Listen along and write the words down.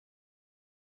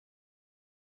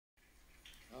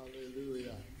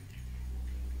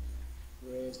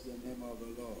Bless the name of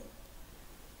the Lord.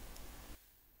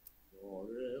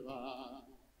 Forever.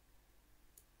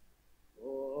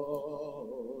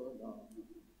 Oh Lord,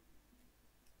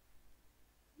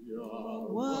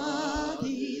 your word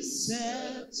is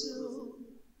settled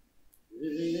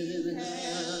in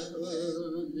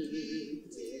heaven,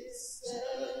 it is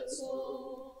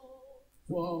settled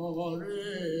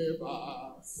forever,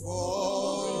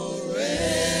 forever.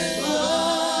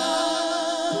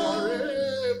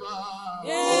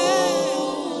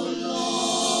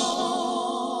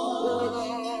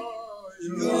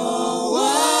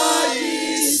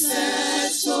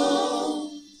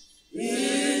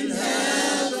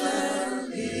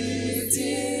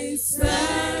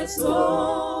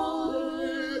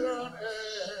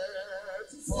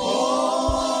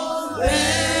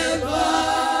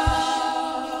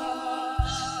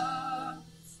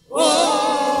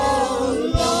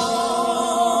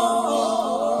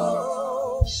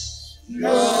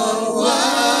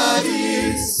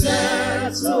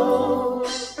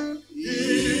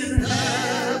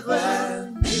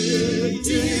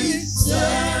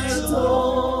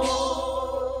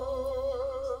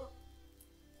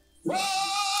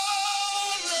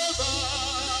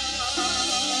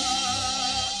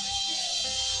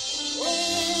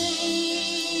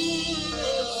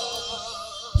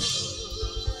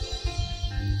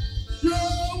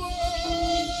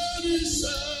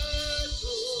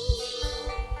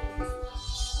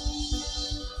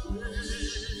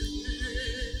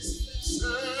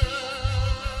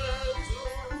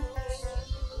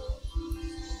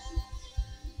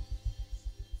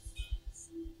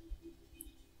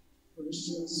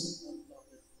 Precious and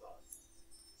loving God,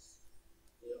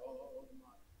 the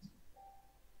Almighty,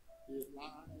 the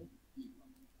life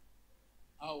giver,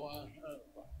 our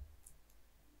helper,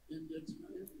 in the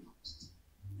time past,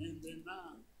 in the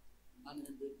now, and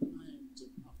in the time to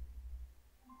come.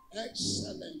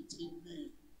 Excellent in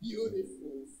name,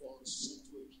 beautiful for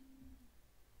situation,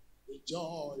 the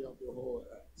joy of the whole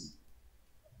earth.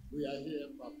 We are here,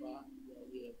 Papa, we are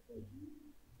here for you.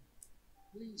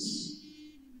 Please,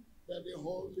 that the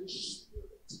Holy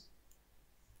Spirit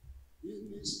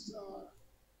minister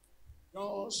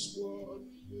God's word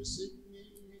using me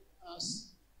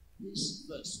as his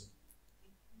vessel.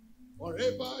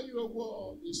 Forever your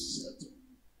word is settled.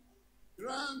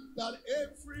 Grant that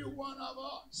every one of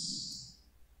us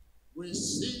will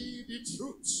see the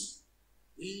truth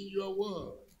in your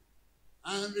word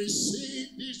and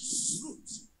receive this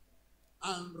truth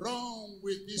and run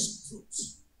with this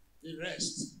truth the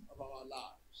rest of our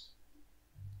lives.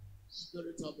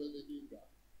 Spirit of the living God,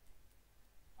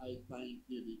 I thank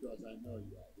you because I know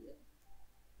you are here.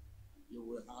 You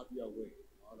will have your way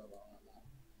in all of our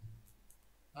lives.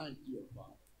 Thank you,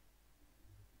 Father.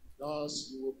 Because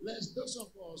you will bless those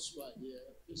of us who are here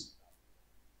physically.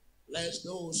 Bless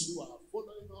those who are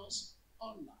following us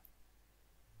online.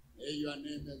 May your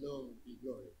name alone be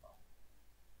glorified.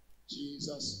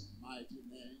 Jesus' mighty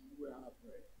name we have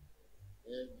prayed.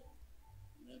 Amen.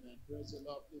 Amen. Praise the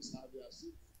Lord. Please have your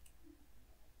seat.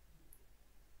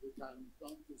 You can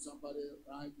come to somebody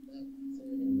right there and say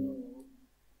hello.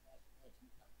 That's what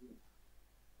you can do now.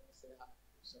 Just say hi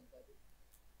to somebody.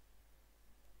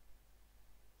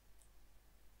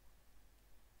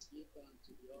 Give thanks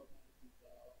to the Almighty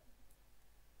God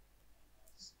and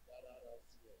has gathered us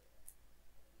here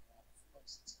in our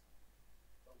first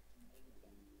continental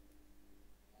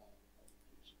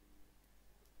convention.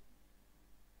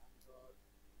 And God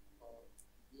for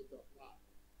the gift of life.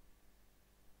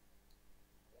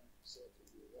 So to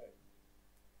be read.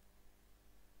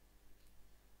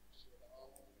 Should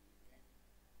all men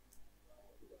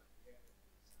God who are here in the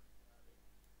sanctuary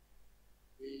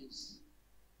please,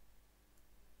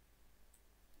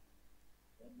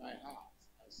 from my heart,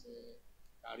 I say,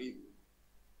 Karibu.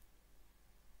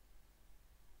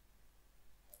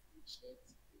 I appreciate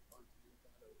the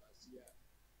continental overseer.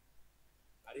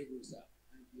 Karibu, sir.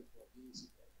 Thank you for being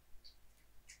seated.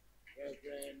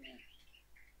 Reverend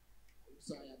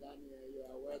Daniel, you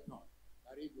are welcome.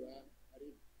 Karibu,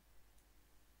 Karibu.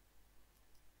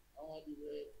 All the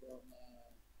way from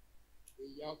New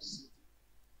York City,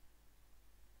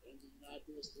 in the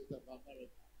United States of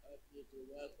America. Help you to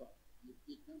welcome. You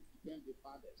became the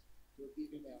fathers to give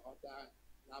him a other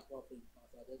lap of him. You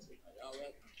are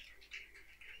welcome.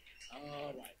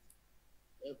 All right.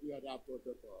 Every other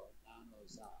protocol now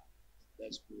knows how.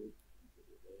 Let's go into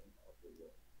the name of the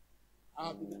Lord.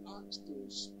 I've been asked to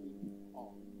speak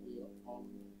on the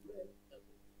unbreakable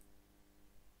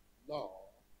law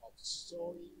of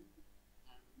sowing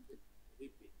and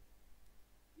reaping.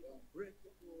 The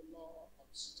unbreakable law of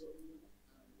sowing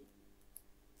and reaping.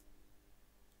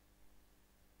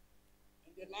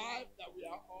 the life that we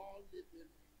are all living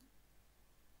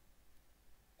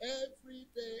every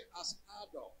day as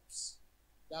adults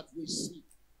that we see.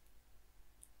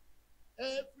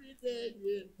 Every day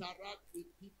you interact with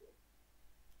people,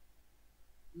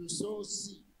 you so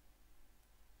see.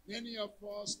 Many of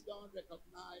us don't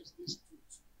recognize this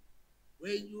truth.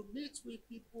 When you meet with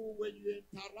people, when you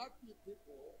interact with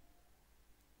people,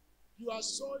 you are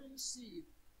sowing seed,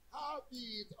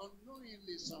 albeit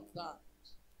unknowingly sometimes.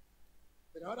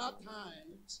 But other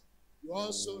times, you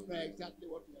also know exactly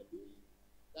what you are doing,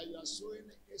 that you are sowing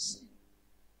a seed.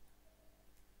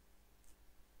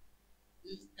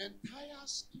 The entire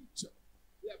scripture,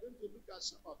 we are going to look at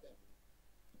some of them,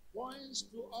 points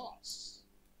to us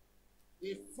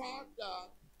the fact that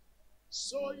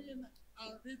sowing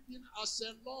and reaping as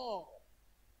a law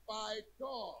by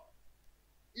God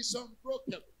is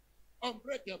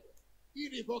unbreakable,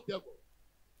 irrevocable.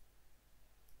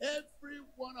 Every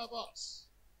one of us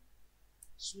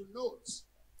should note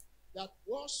that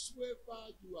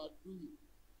whatsoever you are doing,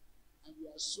 and you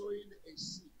are sowing a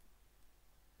seed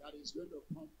that is going to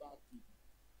come back to you.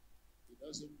 It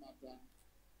doesn't matter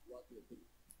what you think.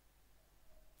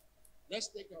 Let's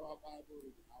take our Bible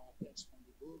reading, our text from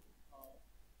the book of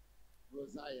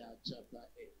Hosea chapter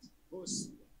 8.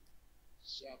 Hosea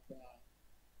chapter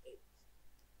 8.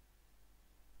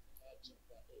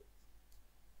 Chapter 8.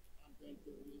 I'm going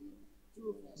to read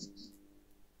 2 verses.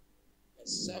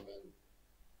 Verse 7, and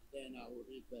then I will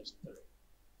read verse 3.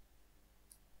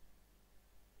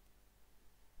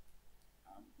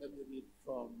 Let me read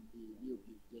from the New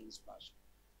King James Version.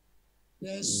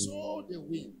 They sow the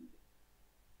wind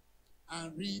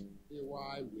and reap the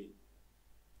wild wind.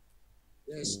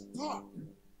 The stalk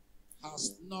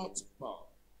has no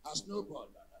bud.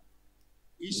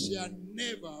 It shall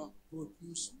never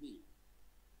produce meat.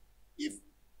 If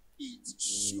it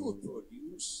should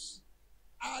produce,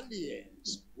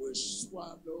 aliens will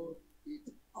swallow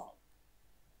it up.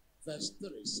 Verse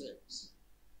 3 says,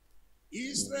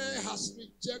 Israel has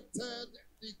rejected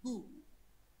the good.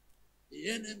 The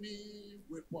enemy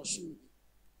will pursue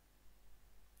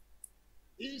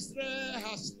it. Israel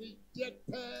has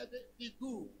rejected the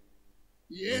good.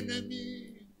 The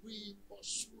enemy will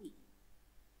pursue it.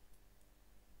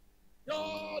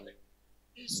 God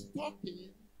is talking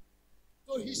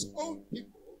to his own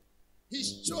people,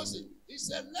 his chosen, his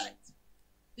elect,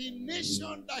 the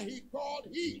nation that he called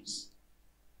his.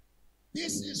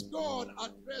 This is God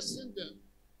addressing them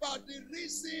by the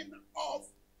reason of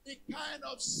the kind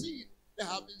of seed they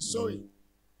have been sowing.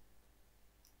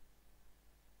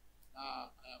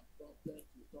 Now, I am prompted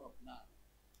to talk now.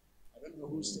 I don't know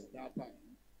who said that time.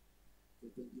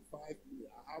 To 25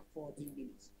 minutes. I have 14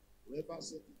 minutes. Whoever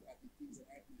said it at the things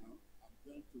right now, I'm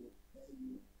going to tell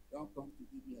you, don't come to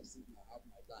give me a signal. I have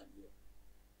my time here.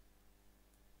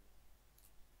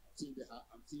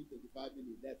 I'm seeing 25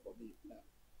 minutes left for me now.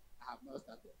 I have not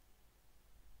started.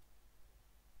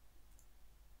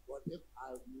 But if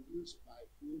I will use my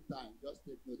full time, just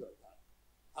take note of that.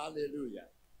 Hallelujah.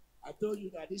 I told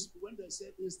you that this, when they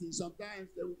say these things, sometimes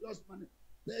they will just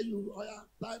tell you, oh yeah,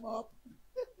 time up.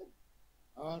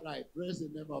 All right, praise the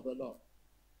name of the Lord.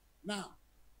 Now,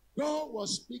 God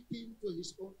was speaking to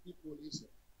his own people,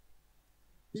 Israel.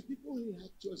 The people he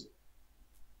had chosen.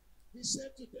 He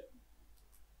said to them,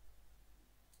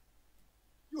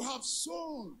 you have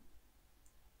sown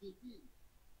the wind,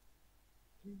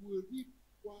 you will reap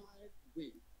wild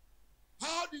wind.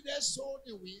 How did they sow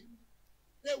the wind?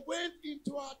 They went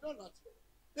into idolatry.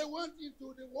 They went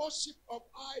into the worship of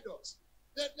idols.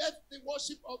 They left the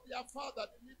worship of their father,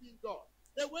 the living God.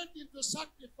 They went into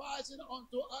sacrificing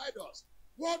unto idols.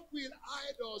 What will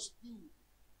idols do?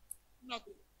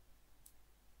 Nothing.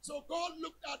 So God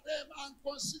looked at them and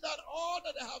considered all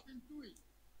that they have been doing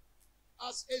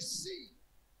as a seed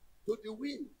to the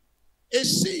wind. A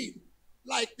seed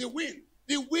like the wind.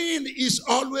 The wind is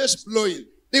always blowing.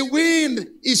 The wind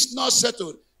is not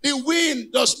settled. The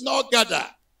wind does not gather.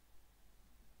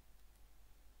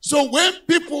 So when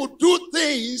people do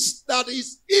things that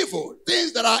is evil,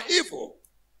 things that are evil,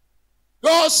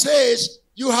 God says,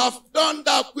 you have done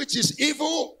that which is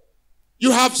evil.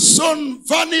 You have sown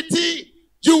vanity.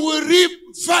 You will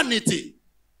reap vanity.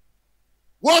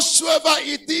 Whatsoever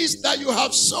it is that you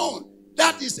have sown,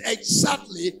 that is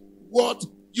exactly what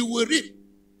you will reap.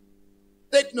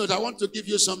 Take note. I want to give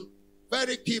you some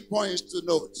very key points to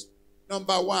note.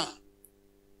 Number one,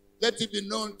 let it be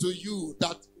known to you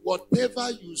that whatever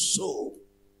you sow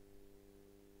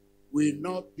will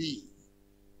not be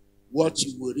what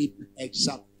you will reap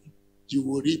exactly. You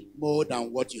will reap more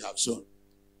than what you have sown.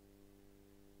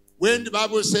 When the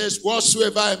Bible says,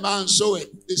 whatsoever a man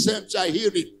soweth, the same shall he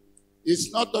reap.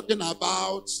 It's not talking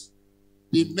about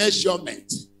the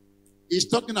measurement. It's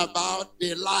talking about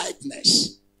the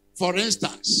likeness. For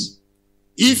instance,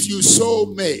 if you sow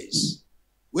maize,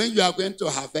 when you are going to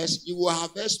harvest, you will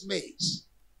harvest maize.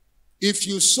 If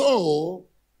you sow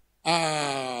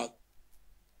groundnut,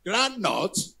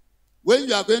 when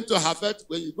you are going to harvest,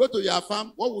 when you go to your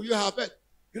farm, what will you harvest?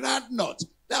 Groundnut.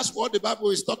 That's what the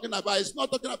Bible is talking about. It's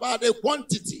not talking about the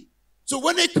quantity. So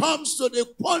when it comes to the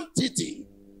quantity,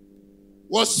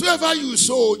 whatsoever you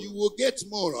sow, you will get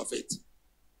more of it.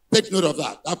 Take note of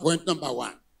that. That's point number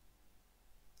one.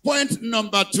 Point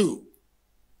number two.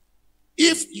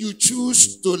 If you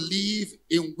choose to live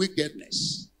in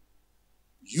wickedness,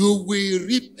 you will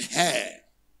reap hell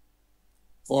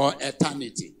for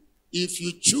eternity. If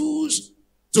you choose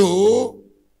to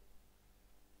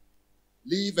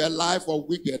live a life of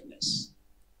wickedness,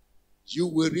 you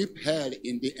will reap hell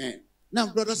in the end.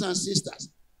 Now, brothers and sisters,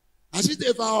 has it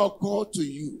ever occurred to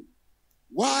you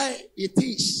why it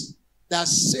is that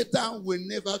Satan will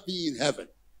never be in heaven?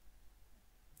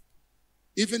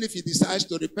 Even if he decides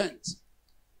to repent,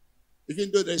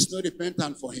 even though there is no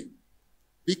repentance for him.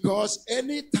 Because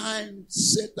anytime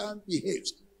Satan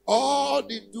behaves, all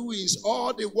the doings,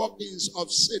 all the workings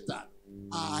of Satan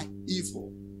are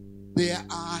evil. They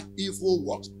are evil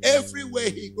works. Everywhere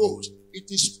he goes, it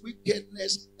is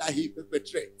wickedness that he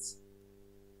perpetrates.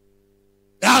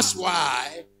 That's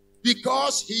why,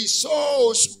 because he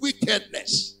sows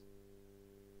wickedness,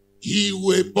 he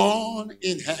will burn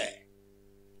in hell.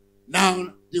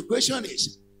 Now, the question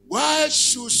is, why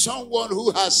should someone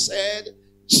who has said,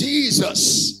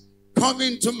 Jesus, come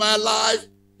into my life,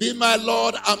 be my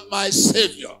Lord and my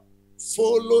Savior,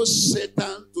 follow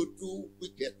Satan to do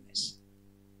wickedness?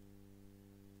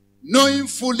 Knowing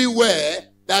fully well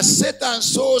that Satan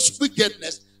sows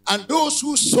wickedness, and those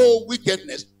who sow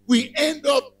wickedness will end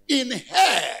up in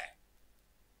hell.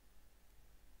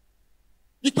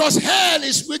 Because hell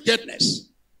is wickedness.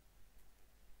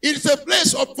 It is a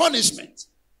place of punishment.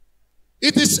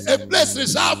 It is a place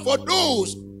reserved for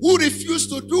those who refuse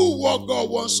to do what God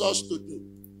wants us to do.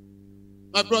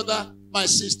 My brother, my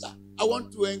sister, I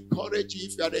want to encourage you,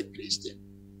 if you are a Christian,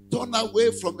 turn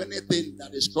away from anything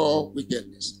that is called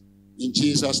wickedness. In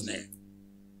Jesus' name.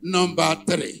 Number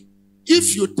 3,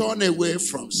 if you turn away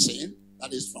from sin,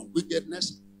 that is from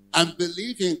wickedness, and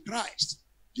believe in Christ,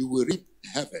 you will reap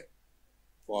heaven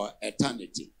for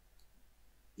eternity.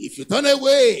 If you turn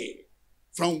away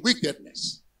from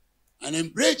wickedness and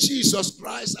embrace Jesus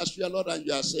Christ as your Lord and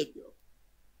your Savior,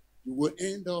 you will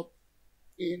end up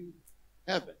in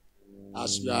heaven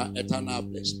as your eternal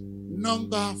place.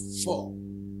 Number 4,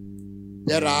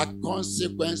 there are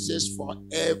consequences for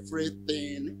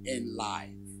everything in life.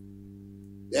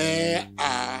 There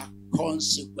are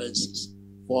consequences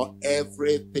for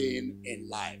everything in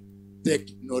life.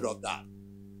 Take note of that.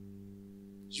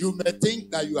 You may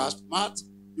think that you are smart.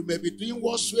 You may be doing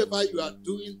whatsoever you are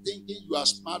doing, thinking you are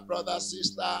smart, brother,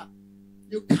 sister.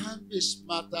 You can't be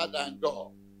smarter than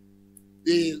God.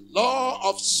 The law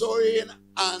of sowing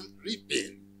and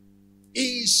reaping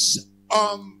is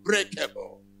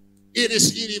unbreakable. It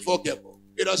is irrevocable.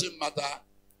 It doesn't matter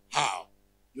how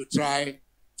you try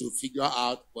to figure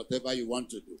out whatever you want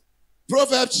to do.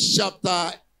 Proverbs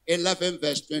chapter 11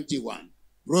 verse 21.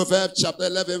 Proverbs chapter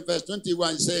 11 verse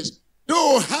 21 says,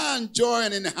 though hand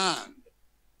join in hand,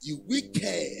 the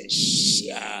wicked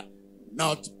shall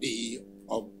not be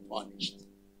unpunished.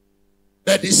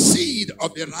 But the seed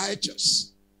of the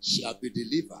righteous shall be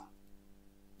delivered.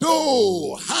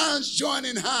 Though hands join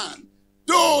in hand,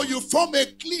 though you form a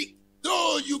clique,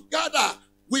 though you gather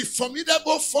with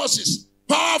formidable forces,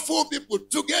 powerful people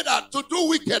together to do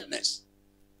wickedness,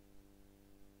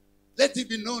 let it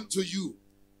be known to you,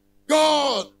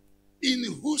 God, in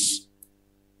whose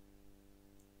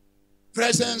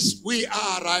presence we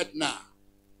are right now,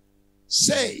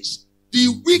 says, the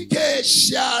wicked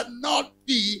shall not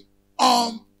be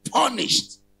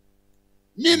unpunished.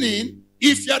 Meaning,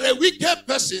 if you're a wicked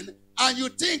person and you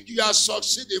think you are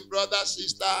succeeding, brother,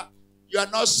 sister, you are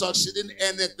not succeeding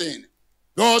anything.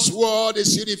 God's word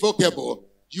is irrevocable.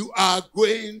 You are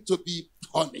going to be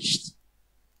punished.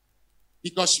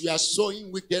 Because you are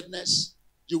sowing wickedness,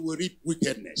 you will reap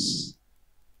wickedness.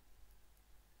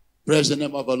 Praise the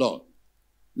name of the Lord.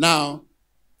 Now,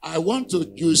 I want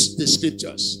to use the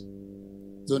scriptures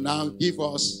to now give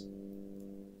us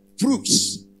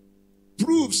proofs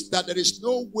that there is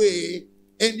no way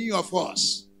any of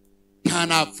us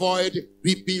can avoid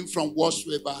reaping from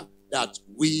whatsoever that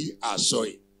we are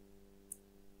sowing.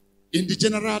 In the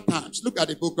general terms, look at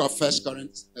the book of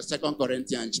 2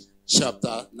 Corinthians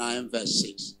chapter 9 verse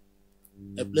 6.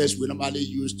 a place we normally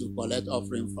use to collect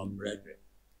offering from brethren.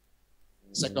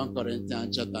 2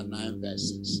 Corinthians chapter 9,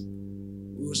 verse 6.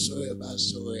 Whosoever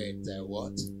soweth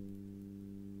what?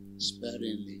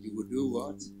 Sparingly. You will do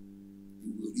what?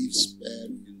 You will reap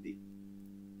sparingly.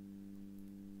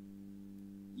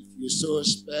 If you sow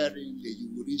sparingly, you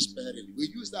will reap sparingly. We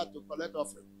use that to collect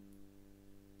offering.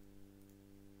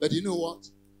 But you know what?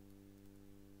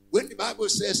 When the Bible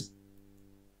says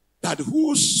that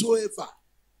whosoever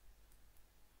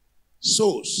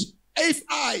sows, if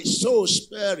I sow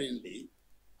sparingly,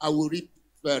 I will reap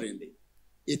sparingly.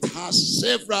 It has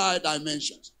several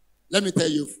dimensions. Let me tell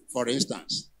you, for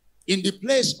instance, in the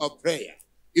place of prayer,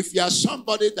 if you are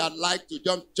somebody that like to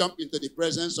jump into the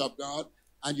presence of God,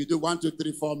 and you do 1, 2,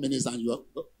 3, 4 minutes and you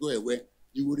go away,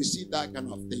 you will receive that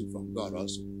kind of thing from God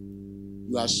also.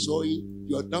 You are sowing,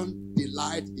 you don't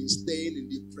delight in staying in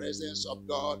the presence of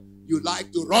God. You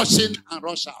like to rush in and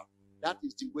rush out. That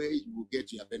is the way you will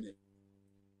get your benefit.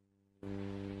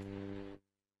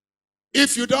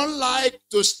 If you don't like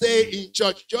to stay in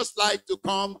church, just like to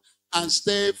come and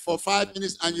stay for 5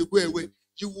 minutes and you go away,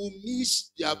 you will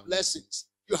miss their blessings.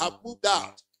 You have moved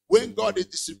out. When God is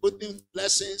distributing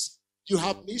blessings, you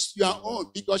have missed your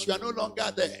own because you are no longer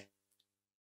there.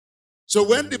 So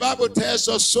when the Bible tells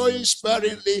us sowing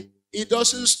sparingly, it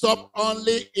doesn't stop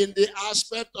only in the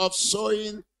aspect of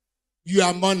sowing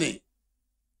your money.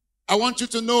 I want you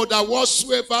to know that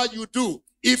whatsoever you do,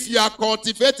 if you are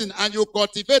cultivating and you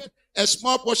cultivate a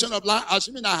small portion of land,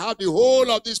 assuming I have the whole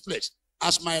of this place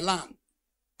as my land,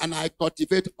 and I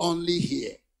cultivate only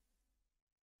here,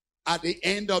 at the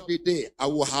end of the day, I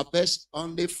will harvest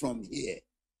only from here.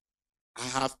 I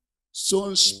have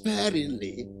sown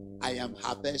sparingly, I am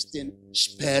harvesting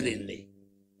sparingly.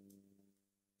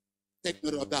 Take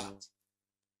note of that.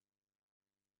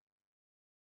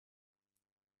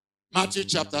 Matthew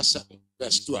chapter 7,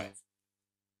 verse 12.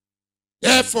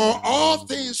 Therefore, all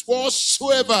things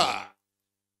whatsoever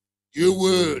you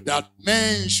will that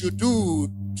men should do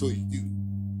to you,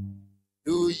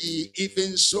 do ye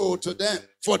even so to them.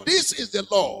 For this is the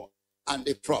law and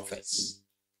the prophets.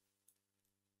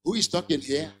 Who is talking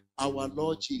here? Our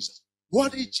Lord Jesus.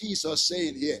 What is Jesus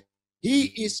saying here? He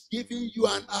is giving you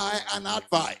and I an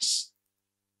advice.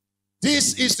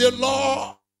 This is the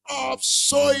law of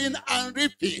sowing and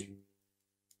reaping.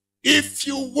 If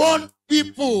you want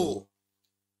people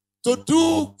to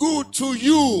do good to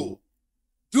you,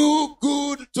 do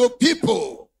good to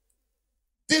people.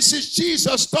 This is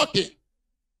Jesus talking.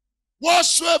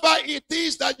 Whatsoever it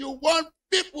is that you want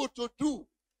people to do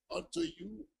unto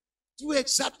you, do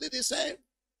exactly the same.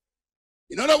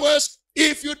 In other words,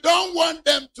 if you don't want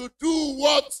them to do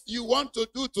what you want to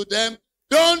do to them,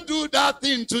 don't do that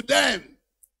thing to them.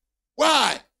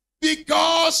 Why?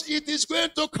 Because it is going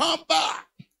to come back.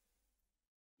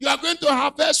 You are going to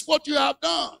harvest what you have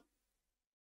done.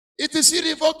 It is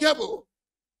irrevocable.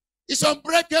 It's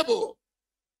unbreakable.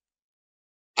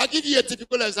 I'll give you a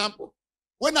typical example.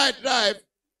 When I drive,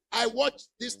 I watch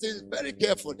these things very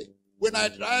carefully. When I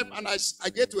drive and I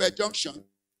get to a junction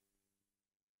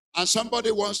and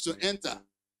somebody wants to enter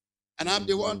and I'm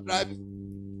the one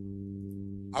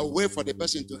driving, I'll wait for the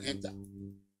person to enter.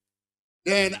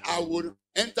 Then I will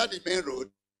enter the main road.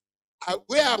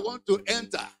 Where I want to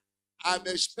enter, I'm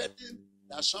expecting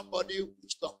that somebody will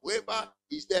stop. Whoever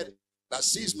is there that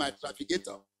sees my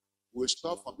trafficator will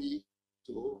stop for me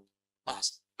to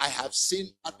pass. I have seen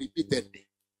that repeatedly.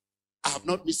 I have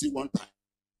not missed it one time.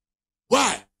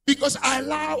 Why? Because I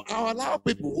allow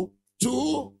people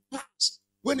to pass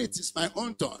when it is my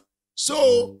own turn.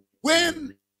 So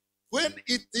when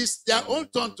it is their own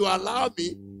turn to allow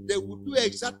me, they will do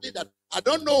exactly that. I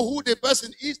don't know who the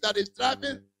person is that is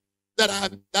driving,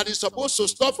 that is supposed to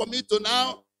stop for me to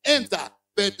now enter,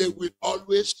 but they will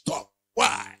always stop.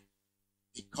 Why?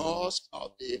 Because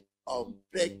of the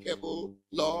unbreakable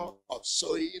law of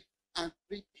sowing and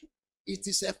reaping. It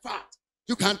is a fact.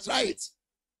 You can try it.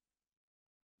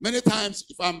 Many times,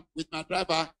 if I'm with my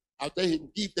driver, I'll tell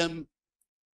him,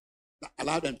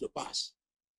 allow them to pass.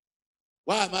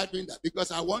 Why am I doing that?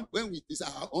 Because I want, when it is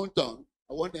our own turn,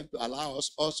 I want them to allow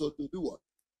us also to do what?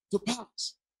 To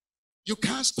pass. You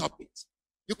can't stop it.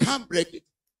 You can't break it.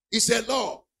 It's a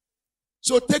law.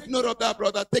 So take note of that,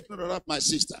 brother. Take note of that, my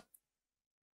sister.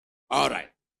 All right.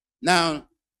 Now,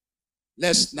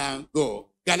 let's now go.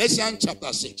 Galatians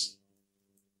chapter 6,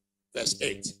 verse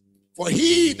 8. For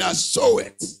he that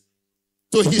soweth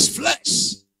to his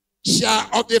flesh shall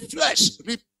of the flesh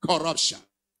reap corruption.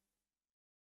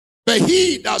 But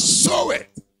he that soweth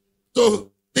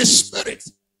to the Spirit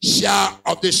shall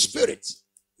of the Spirit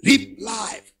reap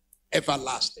life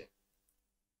everlasting.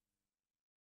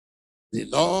 The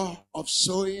law of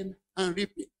sowing and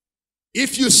reaping.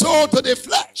 If you sow to the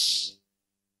flesh,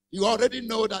 you already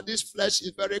know that this flesh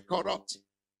is very corrupt.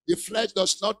 The flesh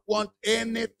does not want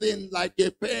anything like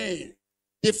a pain.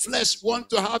 The flesh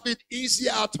wants to have it easy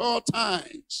at all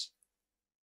times.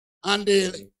 And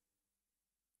the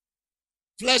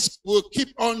flesh will keep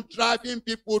on driving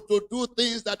people to do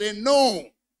things that they know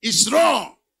is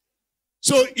wrong.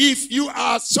 So if you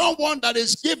are someone that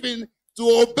is given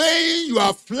to obeying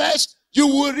your flesh, you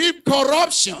will reap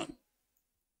corruption.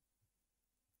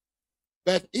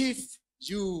 But if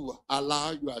you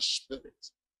allow your spirit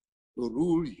to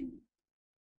rule you,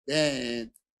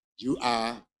 then you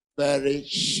are very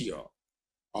sure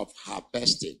of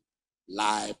harvesting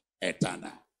life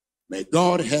eternal. May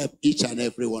God help each and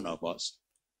every one of us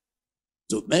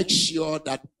to make sure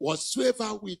that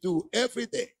whatsoever we do every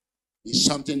day is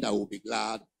something that we'll be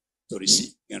glad to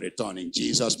receive in return in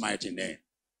Jesus' mighty name.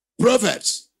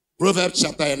 Proverbs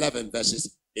chapter 11,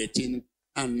 verses 18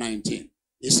 and 19.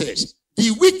 It says,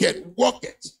 the wicked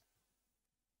worketh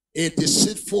a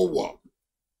deceitful work,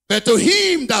 but to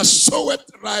him that soweth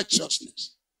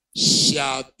righteousness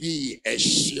shall be a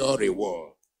sure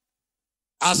reward.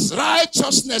 As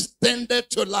righteousness tendeth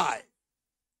to life,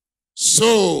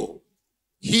 so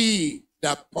he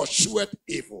that pursueth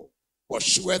evil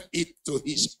pursueth it to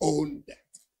his own death.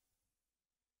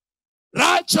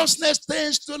 Righteousness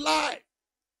tends to life.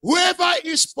 Whoever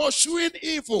is pursuing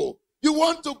evil, you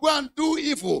want to go and do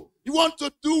evil, you want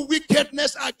to do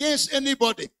wickedness against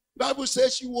anybody, the Bible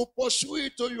says you will pursue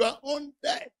it to your own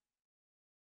death.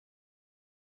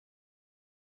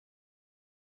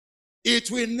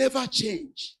 It will never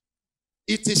change.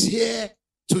 It is here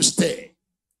to stay.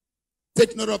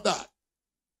 Take note of that.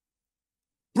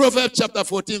 Proverbs chapter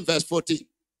 14, verse 14.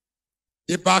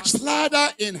 The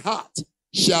backslider in heart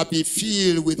shall be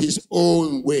filled with his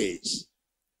own ways,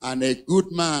 and a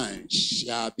good man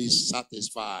shall be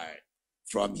satisfied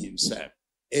from himself.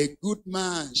 A good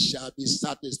man shall be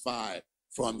satisfied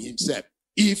from himself.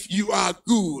 If you are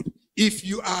good, if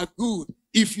you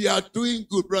are doing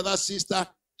good, brother, sister,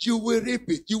 you will reap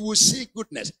it. You will see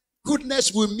goodness.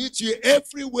 Goodness will meet you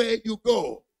everywhere you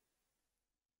go.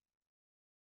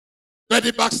 But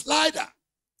the backslider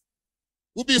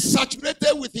will be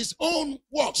saturated with his own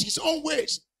works, his own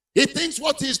ways. He thinks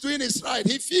what he's doing is right.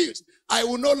 He feels, I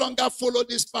will no longer follow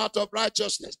this path of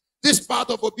righteousness, this path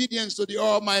of obedience to the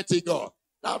Almighty God.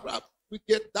 That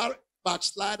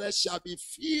backslider shall be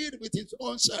filled with his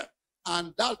own self,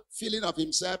 and that feeling of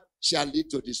himself shall lead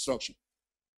to destruction.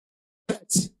 But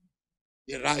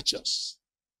the righteous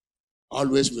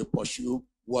always will pursue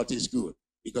what is good,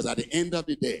 because at the end of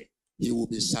the day, he will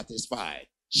be satisfied.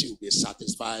 She will be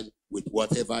satisfied with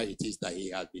whatever it is that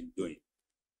he has been doing.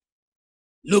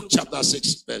 Luke chapter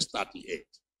 6, verse 38.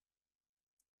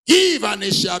 Give and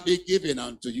it shall be given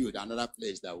unto you. Another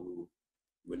place that we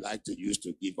would like to use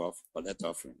to give off collect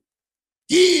offering.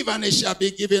 Give and it shall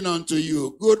be given unto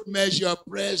you. Good measure,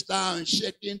 pressed down,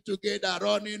 shaking together,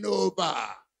 running over,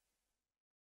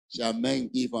 shall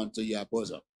men give unto your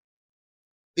bosom.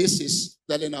 This is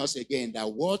telling us again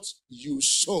that what you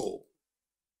sow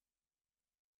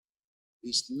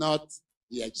is not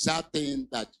the exact thing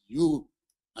that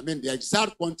the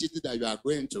exact quantity that you are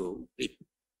going to reap.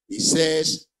 He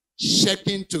says,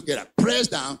 shaking together,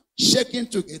 pressed down, shaking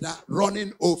together,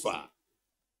 running over.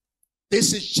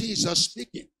 This is Jesus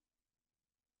speaking.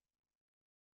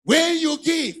 When you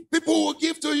give, people will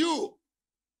give to you.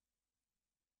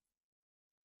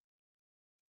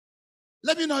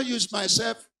 Let me not use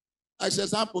myself as an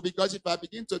example, because if I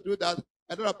begin to do that,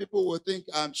 a lot of people will think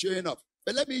I'm showing off.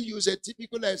 But let me use a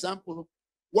typical example,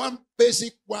 one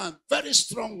basic one, very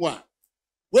strong one.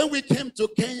 When we came to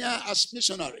Kenya as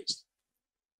missionaries,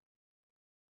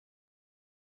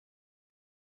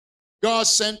 God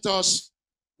sent us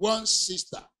one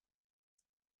sister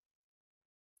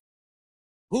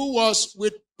who was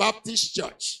with Baptist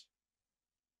Church,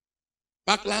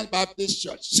 Backland Baptist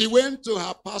Church. She went to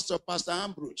her pastor, Pastor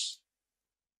Ambrose,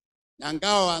 and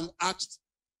asked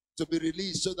to be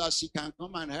released so that she can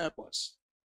come and help us,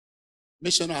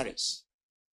 missionaries,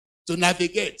 to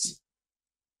navigate.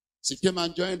 She came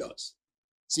and joined us.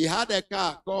 She had a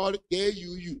car called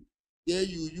KUU,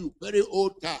 very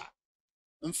old car.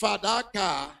 In fact, that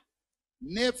car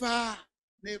never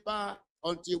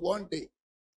until one day,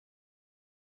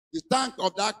 the tank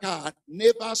of that car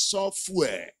never saw fuel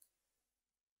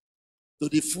to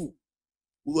the full.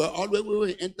 We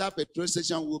will enter a petrol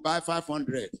station, we'll buy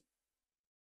 500.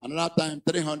 Another time,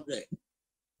 300.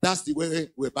 That's the way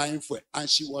we're buying fuel. And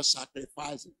she was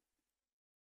sacrificing.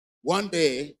 One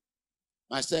day,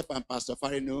 myself and Pastor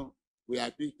Farino, we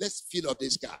agreed, let's fill up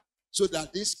this car. so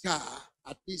that this car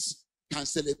at least can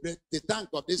celebrate, the tank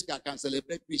of this car can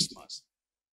celebrate Christmas.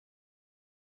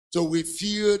 So we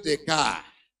fill the car.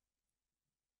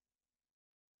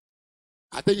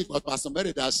 I think it was Pastor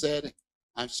Mary that said,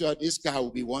 I'm sure this car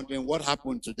will be wondering what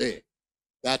happened today,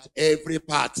 that every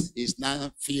part is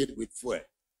now filled with fuel.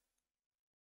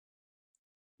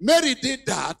 Mary did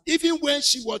that even when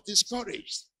she was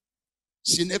discouraged.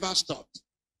 She never stopped.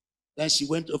 Then she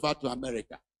went over to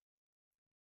America.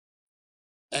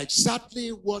 Exactly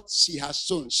what she has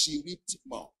sown, she reaped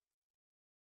more.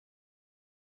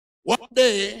 One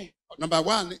day, number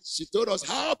one, she told us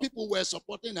how people were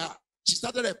supporting her. She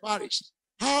started a parish.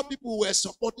 How people were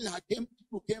supporting her.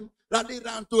 People came rallying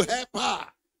around to help her.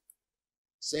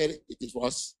 Said it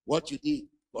was what you did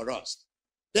for us.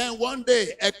 Then one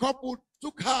day, a couple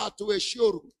took her to a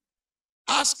showroom,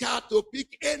 asked her to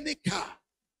pick any car.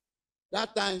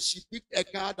 That time, she picked a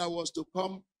car that was to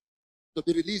come to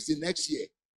be released the next year. It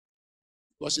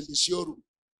was in the showroom.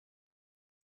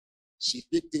 She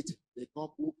picked it. The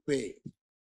couple paid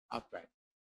outright.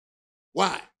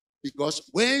 Why? Because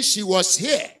when she was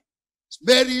here,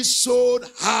 Mary sold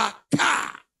her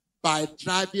car by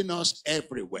driving us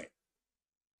everywhere.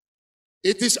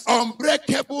 It is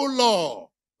unbreakable law,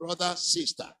 brother,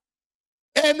 sister.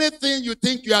 Anything you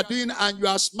think you are doing and you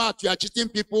are smart, you are cheating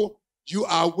people, you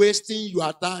are wasting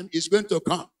your time, is going to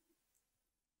come.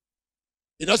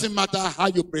 It doesn't matter how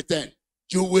you pretend,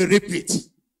 you will repeat.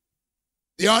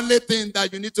 The only thing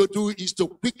that you need to do is to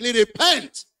quickly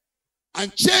repent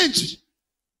and change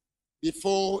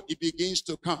before it begins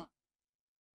to come.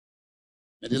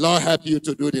 May the Lord help you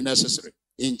to do the necessary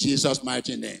in Jesus'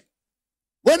 mighty name.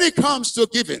 When it comes to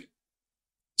giving,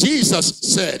 Jesus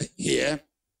said here,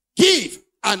 give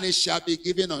and it shall be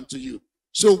given unto you.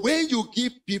 So when you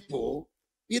give people,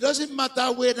 it doesn't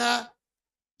matter whether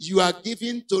you are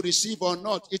giving to receive or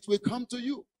not, it will come to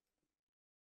you.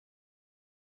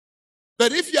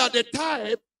 But if you are the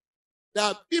type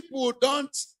that people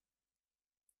don't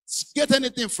get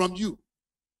anything from you,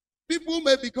 people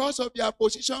may, because of your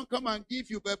position, come and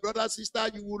give you, but brother, sister,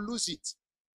 you will lose it.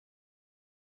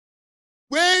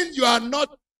 When you are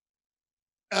not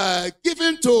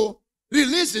given to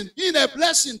releasing, being a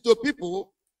blessing to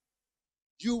people,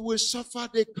 you will suffer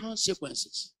the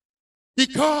consequences.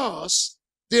 Because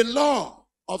the law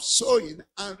of sowing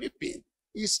and reaping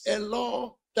is a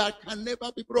law that can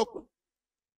never be broken.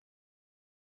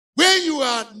 When you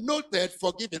are noted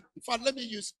for giving, in fact, let me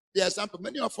use the example.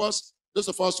 Many of us, those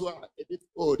of us who are a bit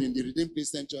old in the Redeemed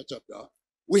Christian Church of God,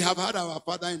 we have had our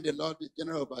father in the Lord, the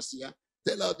General Overseer,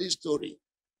 tell us this story.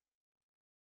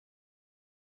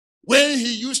 When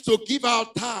he used to give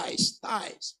out tithes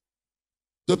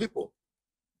to people,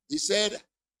 he said,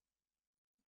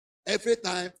 every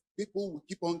time people would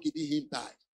keep on giving him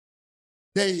tithes.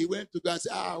 Then he went to God and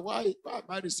said, why am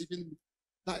I receiving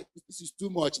tithes? This is too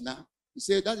much now. He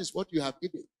said, that is what you have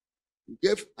given. You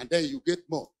gave and then you get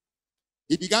more.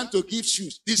 He began to give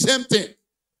shoes, the same thing.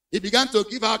 He began to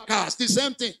give out cars, the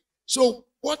same thing. So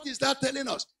what is that telling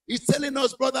us? It's telling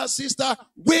us, brother, sister,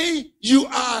 when you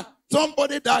are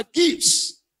somebody that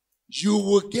gives, you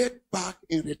will get back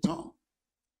in return.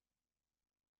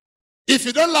 If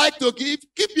you don't like to give,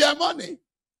 keep your money.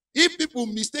 If people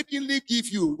mistakenly give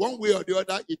you one way or the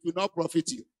other, it will not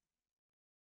profit you.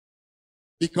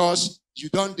 Because you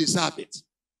don't deserve it.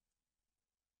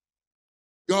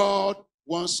 God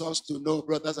wants us to know,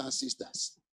 brothers and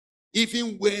sisters,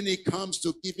 even when it comes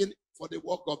to giving for the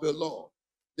work of the Lord,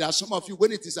 there are some of you,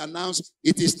 when it is announced,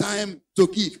 it is time to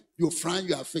give, you frown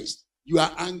your face. You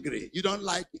are angry. You don't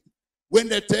like it. When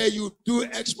they tell you do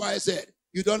X, Y, Z,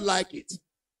 you don't like it.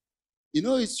 You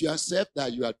know, it's yourself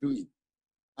that you are doing.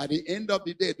 At the end of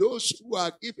the day, those who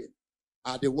are giving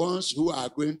are the ones who are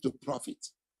going to profit.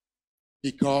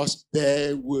 Because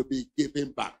they will be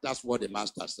given back. That's what the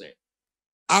master said.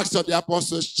 Acts of the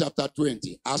Apostles chapter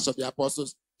 20. Acts of the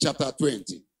Apostles chapter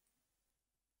 20.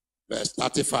 Verse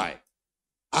 35.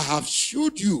 I have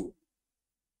showed you,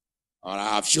 or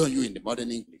I have shown you in the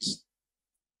modern English,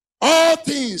 all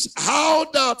things, how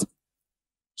that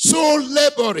so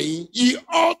laboring ye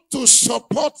ought to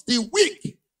support the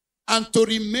weak and to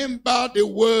remember the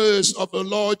words of the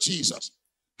Lord Jesus.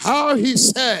 How he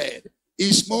said,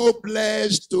 is more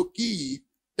blessed to give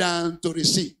than to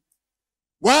receive.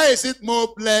 Why is it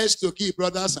more blessed to give,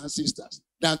 brothers and sisters,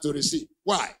 than to receive?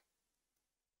 Why?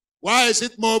 Why is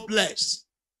it more blessed?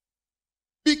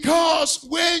 Because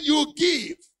when you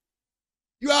give,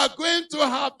 you are going to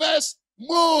harvest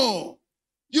more.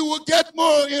 You will get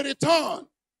more in return.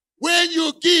 When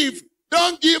you give,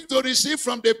 don't give to receive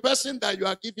from the person that you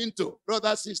are giving to,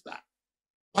 brother, sister.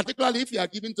 Particularly if you are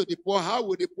giving to the poor, how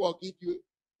will the poor give you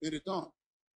in return?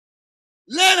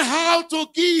 Learn how to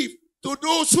give to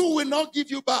those who will not give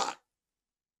you back.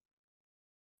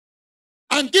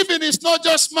 And giving is not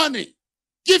just money.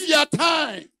 Give your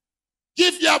time.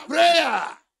 Give your prayer.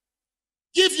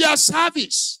 Give your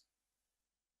service.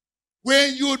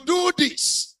 When you do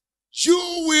this, you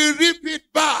will reap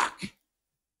it back.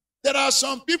 There are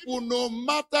some people, no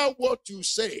matter what you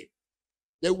say,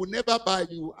 they will never buy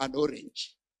you an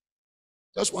orange.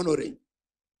 Just one orange.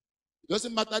 It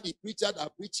doesn't matter the preacher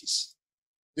that preaches.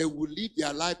 They will live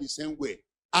their life the same way.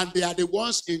 And they are the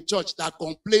ones in church that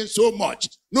complain so much.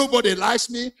 Nobody likes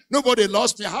me. Nobody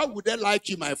loves me. How would they like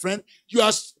you, my friend? You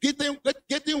are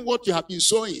getting what you have been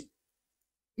sowing.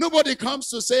 Nobody comes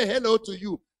to say hello to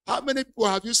you. How many people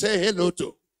have you said hello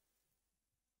to?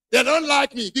 They don't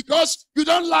like me because you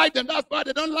don't like them. That's why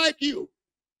they don't like you.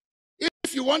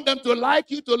 If you want them to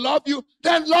like you, to love you,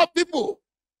 then love people.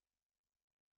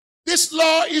 This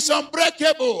law is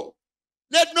unbreakable.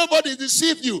 Let nobody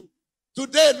deceive you.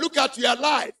 Today, look at your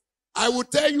life. I will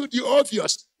tell you the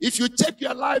obvious. If you check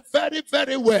your life very,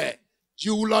 very well,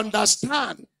 you will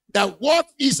understand that what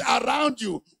is around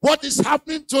you, what is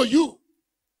happening to you,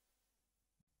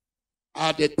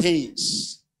 are the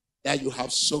things that you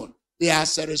have sown. They are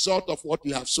as a result of what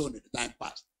you have sown in the time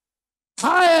past.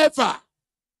 However,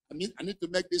 I need to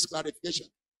make this clarification.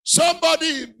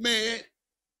 Somebody may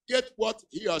get what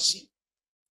he or she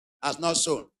has not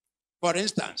sown. For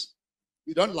instance,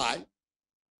 you don't lie.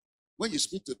 When you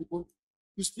speak to people,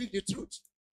 you speak the truth.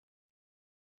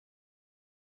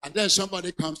 And then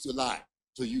somebody comes to lie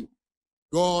to you.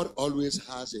 God always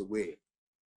has a way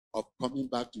of coming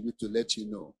back to you to let you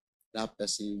know that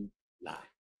person lied.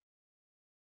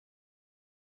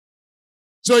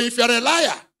 So if you're a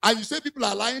liar and you say people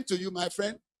are lying to you, my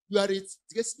friend, you are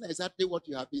guessing exactly what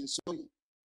you have been sowing.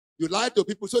 You lie to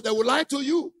people, so they will lie to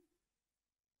you.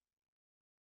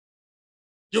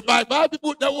 You bite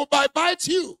people, they will bite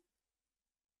you.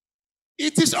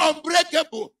 It is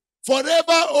unbreakable. Forever,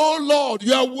 oh Lord,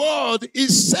 your word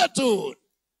is settled.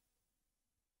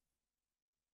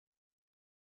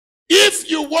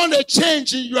 If you want a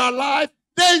change in your life,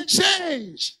 then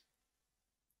change.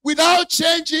 Without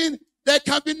changing, there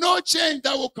can be no change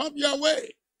that will come your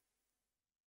way.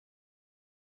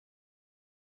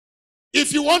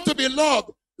 If you want to be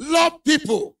loved, love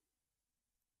people.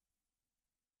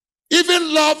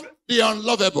 Even love the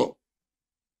unlovable.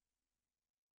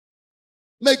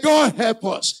 May God help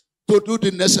us to do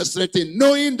the necessary thing,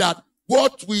 knowing that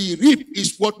what we reap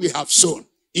is what we have sown.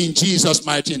 In Jesus'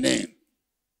 mighty name.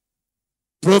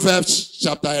 Proverbs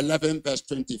chapter 11, verse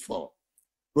 24.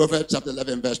 Proverbs chapter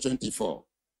 11, verse 24.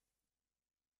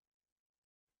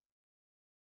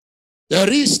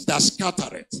 There is that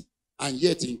scattereth, and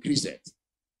yet increaseth.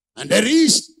 And there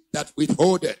is that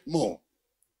withholdeth more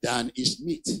than is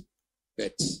meet.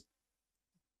 But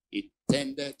it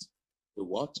tendeth to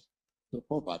what? To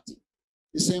poverty.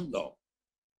 The same law.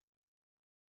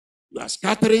 You are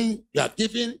scattering, you are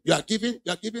giving, you are giving,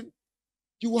 you are giving.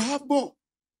 You will have more.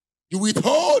 You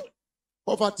withhold,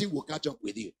 poverty will catch up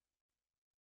with you.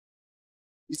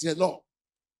 It's a law.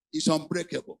 It's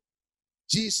unbreakable.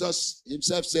 Jesus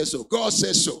himself says so. God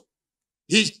says so.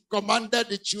 He commanded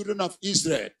the children of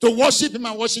Israel to worship him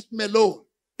and worship him alone.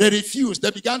 They refused.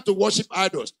 They began to worship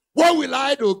idols. What will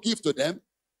idol give to them?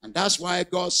 And that's why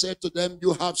God said to them,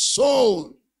 you have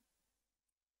sown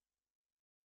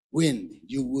wind.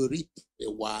 You will reap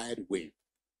a wild wind.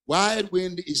 Wild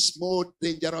wind is more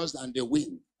dangerous than the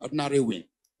wind, ordinary wind.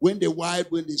 When the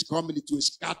wild wind is coming, it will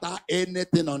scatter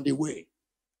anything on the way.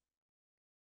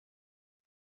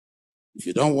 If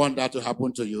you don't want that to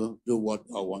happen to you, do what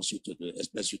God wants you to do,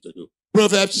 expects you to do.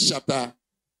 Proverbs chapter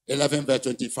 11, verse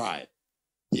 25.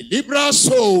 The liberal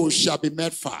soul shall be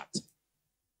made fat,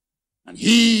 and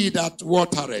he that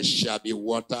watereth shall be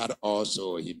watered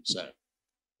also himself.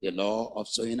 The law of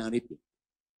sowing and reaping.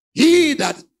 He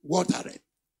that watereth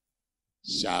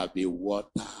shall be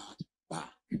watered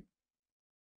back.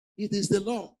 It is the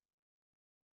law.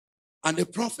 And the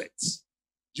prophets.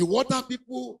 You water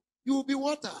people, you will be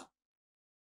watered.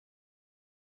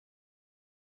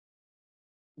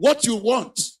 What you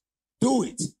want, do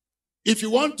it. If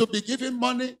you want to be given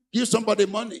money, give somebody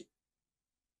money.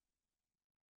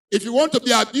 If you want to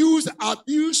be abused,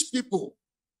 abuse people.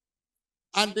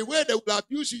 And the way they will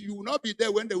abuse you, you will not be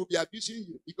there when they will be abusing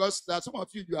you. Because there are some of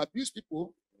you abuse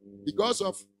people because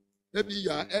of maybe you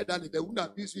are elderly, they won't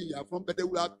abuse you in your front, but they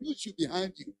will abuse you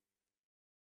behind you.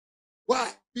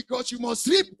 Why? Because you must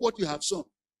reap what you have sown.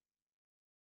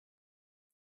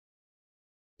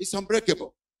 It's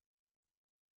unbreakable.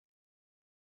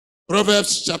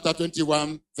 Proverbs chapter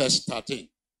 21, verse 13.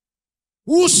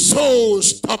 Whoso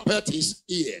stoppeth his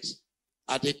ears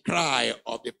at the cry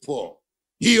of the poor,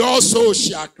 he also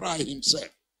shall cry himself,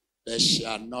 but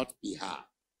shall not be heard.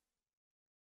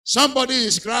 Somebody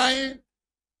is crying,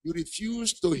 you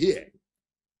refuse to hear.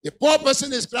 The poor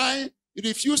person is crying, you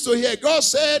refuse to hear. God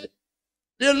said,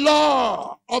 the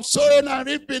law of sowing and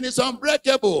reaping is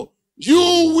unbreakable.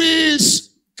 You will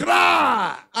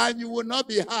cry and you will not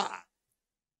be heard.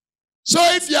 So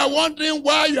if you are wondering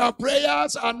why your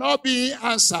prayers are not being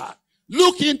answered,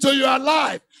 look into your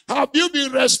life. Have you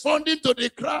been responding to the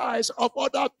cries of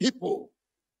other people?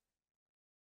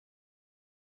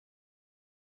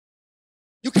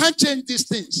 You can't change these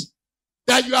things.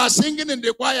 That you are singing in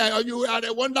the choir or you are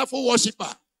a wonderful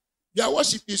worshiper. Your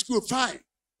worship is good, fine.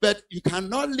 But you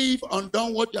cannot leave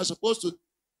undone what you are supposed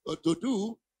to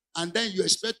do, and then you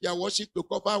expect your worship to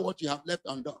cover what you have left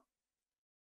undone.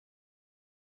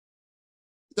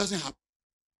 It doesn't happen.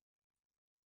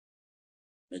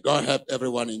 May God help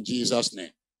everyone in Jesus'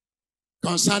 name.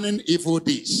 Concerning evil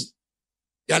deeds,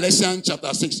 Galatians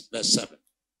chapter 6, verse 7.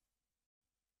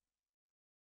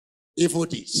 Evil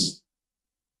deeds.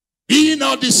 Be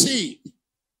not deceived.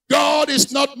 God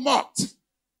is not mocked.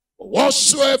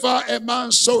 Whatsoever a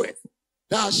man soweth,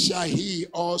 that shall he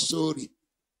also reap.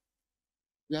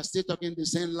 We are still talking the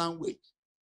same language.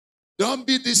 Don't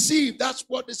be deceived. That's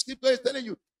what the scripture is telling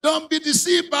you. Don't be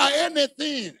deceived by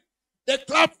anything. They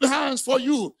clap hands for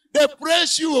you. They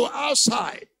praise you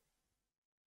outside.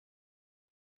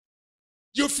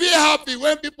 You feel happy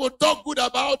when people talk good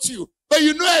about you. But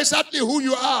you know exactly who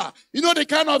you are. You know the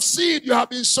kind of seed you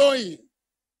have been sowing.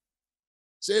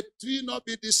 Say, do not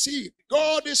be deceived.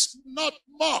 God is not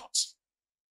mocked.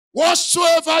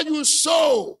 Whatsoever you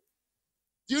sow,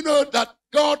 do you know that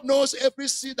God knows every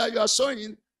seed that you are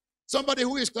sowing? Somebody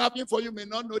who is clapping for you may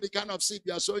not know the kind of seed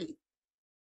you are sowing.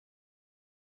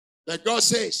 But God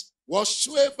says,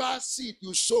 whatsoever seed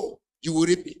you sow, you will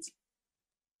reap it.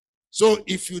 So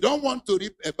if you don't want to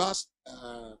reap a bad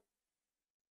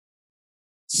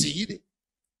seed,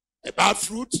 a bad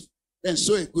fruit, then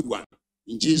sow a good one.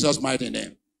 In Jesus' mighty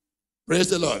name. Praise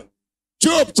the Lord.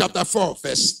 Job chapter 4,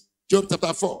 verse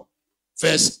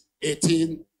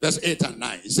 18, verse 8 and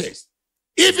 9. It says,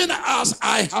 even as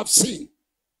I have seen,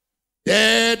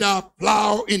 they that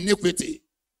plow iniquity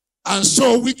and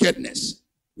sow wickedness,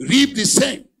 reap the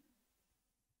same.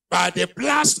 By the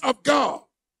blast of God,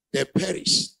 they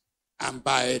perish, and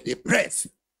by the breath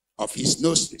of his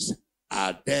nostrils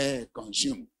are they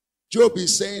consumed. Job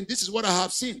is saying, this is what I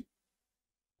have seen.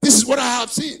 This is what I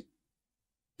have seen.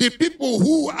 The people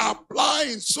who are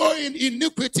plowing, sowing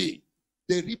iniquity,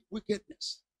 they reap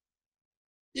wickedness.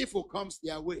 Evil comes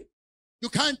their way. You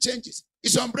can't change it.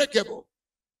 It's unbreakable.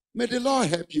 May the Lord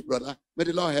help you, brother. May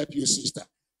the Lord help you, sister.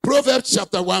 Proverbs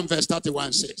chapter 1, verse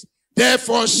 31 says,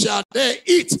 therefore shall they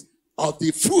eat of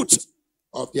the fruit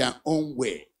of their own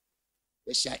way.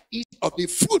 They shall eat of the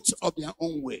fruit of their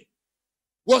own way.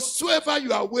 Whatsoever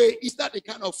your way, is that the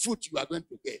kind of fruit you are going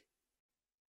to get?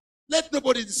 Let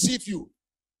nobody deceive you.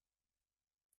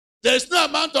 There is no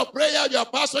amount of prayer your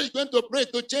pastor is going to pray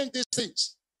to change these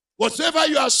things. Whatsoever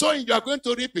you are sowing, you are going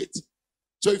to reap it.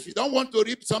 So if you don't want to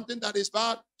reap something that is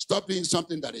bad, stop doing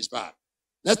something that is bad.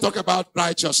 Let's talk about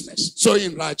righteousness.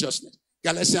 Sowing righteousness.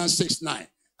 Galatians 6:9.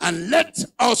 And let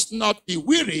us not be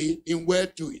weary in well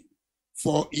doing,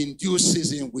 for in due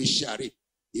season we shall reap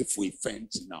if we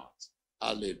faint not.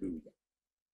 Hallelujah.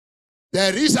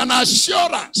 There is an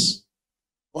assurance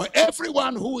for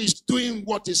everyone who is doing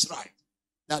what is right,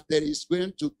 that there is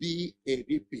going to be a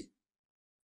reaping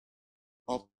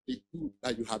of the good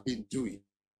that you have been doing.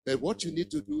 But what you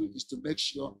need to do is to make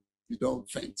sure you don't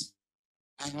faint.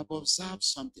 I have observed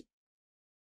something.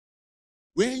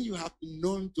 When you have been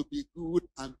known to be good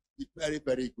and be very,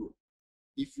 very good,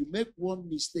 if you make one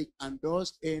mistake and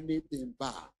does anything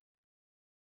bad,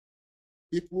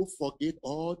 people forget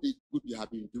all the good you have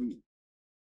been doing,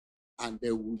 and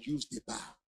they will use the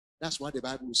bad. That's what the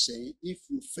Bible is saying. If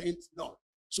you faint not.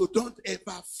 So don't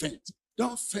ever faint.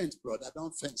 Don't faint, brother.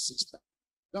 Don't faint, sister.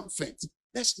 Don't faint.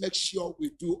 Let's make sure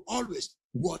we do always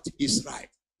what is right.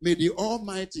 May the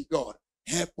Almighty God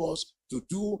help us to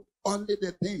do only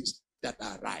the things that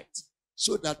are right,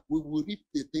 so that we will reap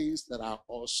the things that are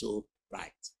also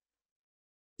right.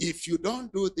 If you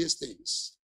don't do these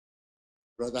things,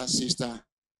 brother, sister,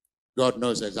 God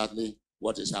knows exactly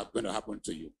what is going to happen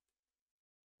to you.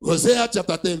 Hosea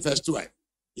chapter 10, verse 12.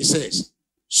 It says,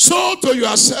 sow to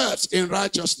yourselves in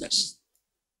righteousness,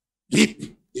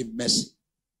 reap in mercy.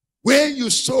 When you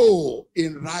sow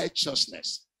in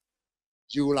righteousness,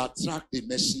 you will attract the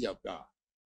mercy of God.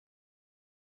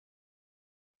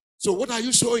 So what are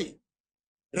you sowing?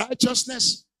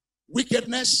 Righteousness?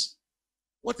 Wickedness?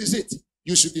 What is it?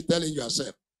 You should be telling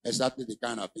yourself exactly the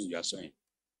kind of thing you are sowing.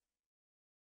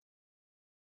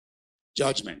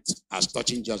 Judgment. As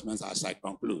touching judgments, as I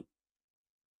conclude.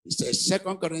 It says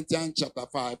 2 Corinthians chapter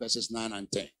 5, verses 9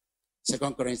 and 10. 2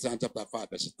 Corinthians chapter 5,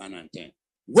 verses 9 and 10.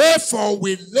 Wherefore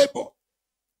we labor,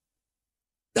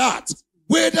 that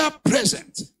whether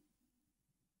present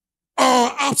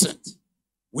or absent,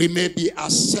 we may be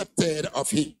accepted of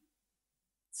him.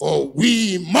 For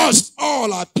we must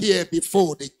all appear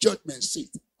before the judgment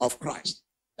seat of Christ,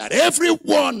 that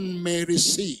everyone may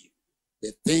receive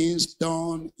the things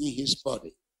done in his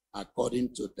body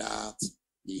according to that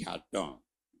he had done,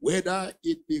 whether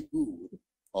it be good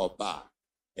or bad.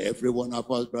 Every one of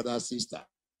us, brother and sister,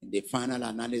 in the final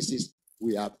analysis,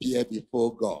 we appear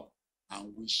before God,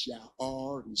 and we shall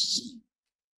all receive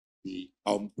the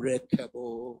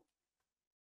unbreakable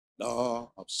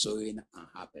law of sowing and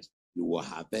harvest. You will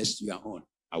harvest your own.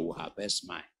 I will harvest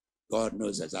mine. God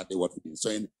knows exactly what we've been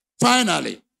sowing.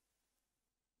 Finally,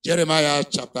 Jeremiah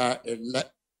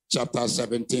chapter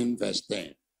 17, verse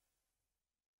 10.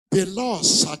 The Lord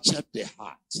searcheth the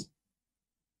heart.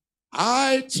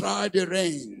 I try the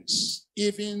reins,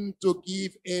 even to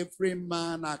give every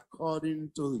man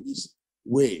according to his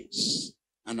ways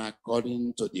and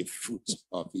according to the fruit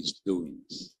of his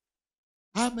doings.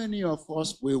 How many of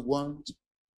us will want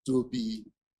to be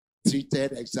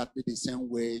treated exactly the same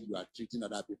way you are treating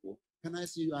other people? Can I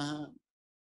see your hand?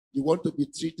 You want to be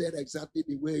treated exactly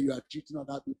the way you are treating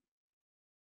other people?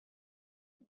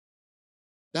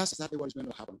 That's exactly what is going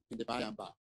to happen in the by and by.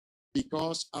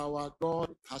 Because our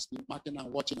God has been marking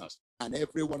and watching us, and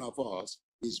every one of us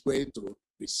is going to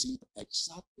receive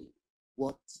exactly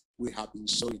what we have been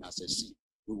sowing as a seed.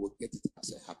 We will get it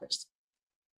as a harvest.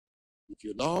 If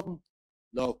you love,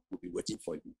 love will be waiting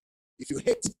for you. If you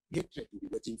hate, hatred will be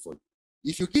waiting for you.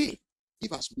 If you give,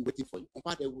 givers will be waiting for you. In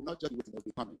fact, they will not just be waiting, they will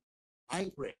be coming. I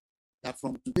pray that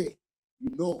from today,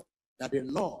 you know that the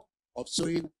law of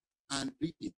sowing and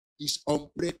reaping is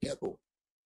unbreakable.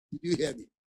 Did you hear me?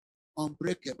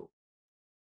 Unbreakable.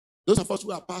 Those of us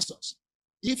who are pastors,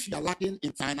 if you are lacking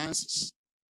in finances,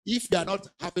 if you are not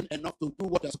having enough to do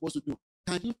what you're supposed to do,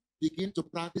 can you begin to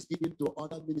practice giving to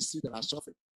other ministries that are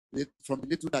suffering from the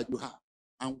little that you have,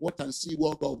 and watch and see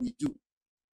what God will do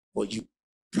for you?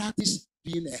 Practice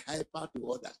being a helper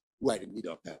to others who are in need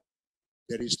of help.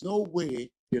 There is no way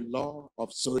the law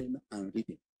of sowing and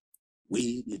reaping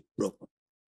will be broken.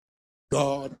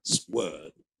 God's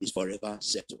word is forever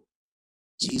settled.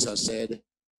 Jesus said,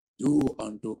 do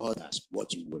unto others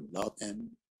what you will love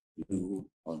them to do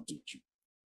unto you.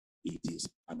 It is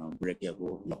an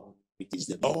unbreakable law. It is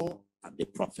the law and the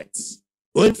prophets.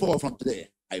 Going forward from today,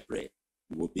 I pray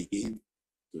you will begin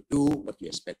to do what you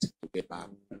expect to get back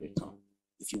in return.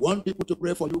 If you want people to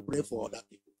pray for you, pray for other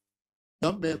people.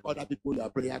 Don't make other people your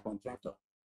prayer contractor.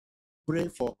 Pray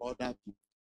for other people,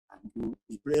 and you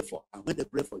be prayed for. And when they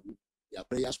pray for you, their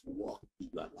prayers will work in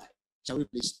your life. Shall we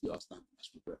please be stand as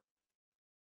we pray?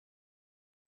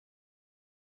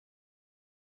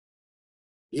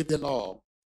 If the law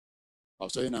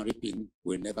of sowing and reaping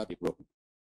will never be broken,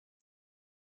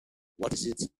 what is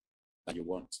it that you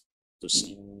want to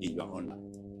see in your own life?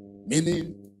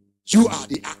 Meaning, you are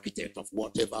the architect of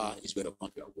whatever is going to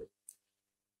come your way. I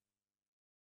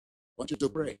want you to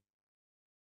pray.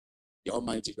 The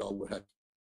Almighty God will help you.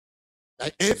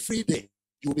 That every day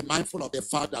you will be mindful of the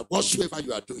fact that whatsoever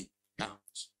you are doing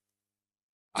counts.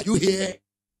 Are you here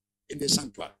in the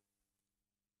sanctuary?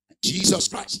 And Jesus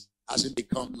Christ hasn't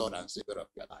become Lord and Savior of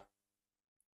your life.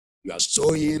 You are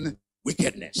sowing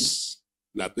wickedness.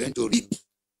 You are going to reap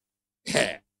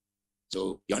hell.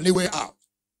 So the only way out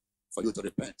for you to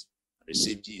repent and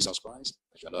receive Jesus Christ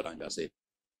as your Lord and your Savior.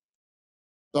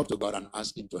 Talk to God and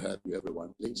ask him to help you,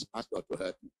 everyone. Please ask God to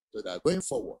help you so that going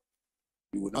forward,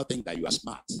 you will not think that you are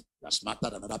smart. You are smarter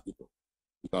than other people.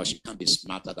 Because you can't be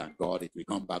smarter than God. It will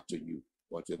come back to you,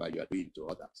 whatever you are doing to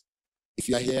others. If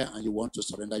you are here and you want to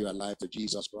surrender your life to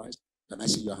Jesus Christ, can I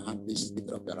see your hand, please?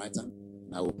 Lift up your right hand,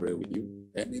 and I will pray with you.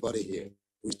 Anybody here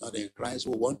who is not in Christ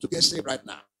who want to get saved right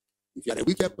now? If you are a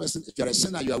wicked person, if you are a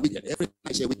sinner, you are wicked. Every time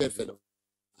I say wicked fellow.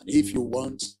 And if you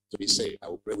want to be saved, I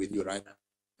will pray with you right now,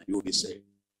 and you will be saved.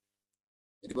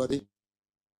 Anybody?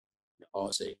 You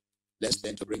all say, let's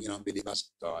stand to bring in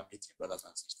unbelievers to our meeting, brothers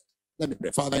and sisters. Let me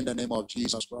pray. Father, in the name of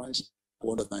Jesus Christ, I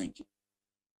want to thank you.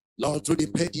 Lord, through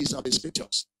the pages of the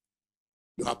scriptures,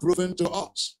 you have proven to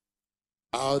us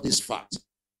how this fact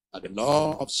that the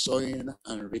law of sowing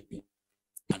and reaping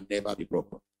can never be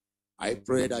broken. I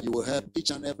pray that you will help each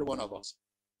and every one of us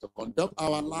to conduct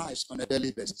our lives on a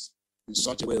daily basis in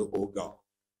such a way, oh God,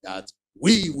 that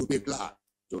we will be glad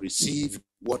to receive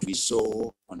what we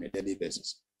sow on a daily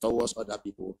basis towards other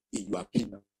people in your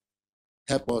kingdom.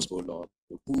 Help us, O Lord,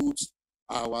 to put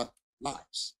our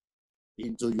lives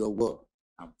into your word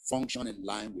and function in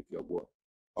line with your word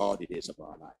all the days of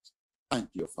our lives. Thank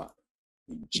you, Father.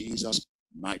 In Jesus'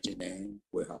 mighty name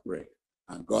we have prayed.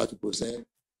 And God will say,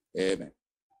 amen.